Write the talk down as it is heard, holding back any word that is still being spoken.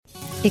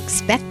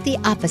Expect the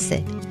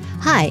opposite.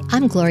 Hi,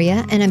 I'm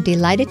Gloria, and I'm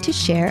delighted to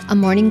share a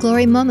Morning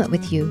Glory moment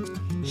with you.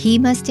 He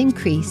must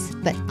increase,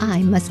 but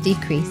I must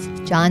decrease.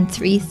 John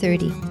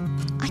 3:30.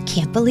 I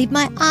can't believe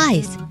my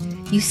eyes.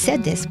 You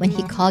said this when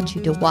he called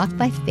you to walk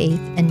by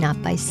faith and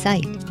not by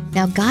sight.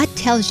 Now God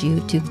tells you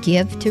to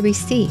give to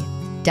receive,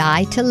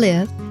 die to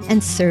live,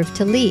 and serve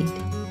to lead.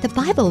 The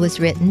Bible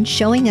was written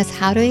showing us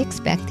how to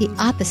expect the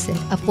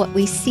opposite of what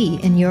we see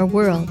in your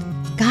world.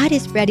 God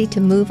is ready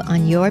to move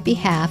on your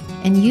behalf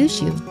and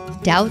use you.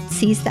 Doubt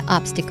sees the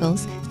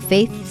obstacles,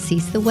 faith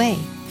sees the way.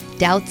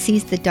 Doubt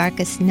sees the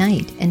darkest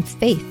night, and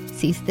faith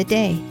sees the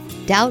day.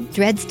 Doubt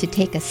dreads to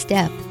take a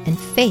step, and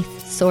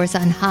faith soars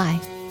on high.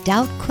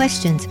 Doubt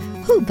questions,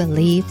 who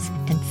believes?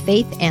 And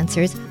faith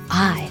answers,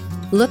 I.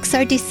 Looks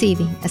are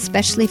deceiving,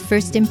 especially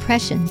first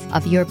impressions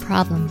of your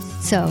problems.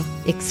 So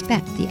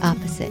expect the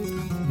opposite.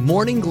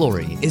 Morning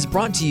Glory is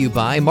brought to you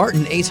by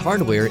Martin Ace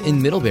Hardware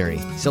in Middlebury,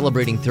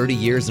 celebrating 30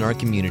 years in our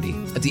community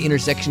at the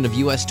intersection of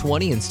US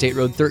 20 and State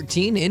Road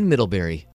 13 in Middlebury.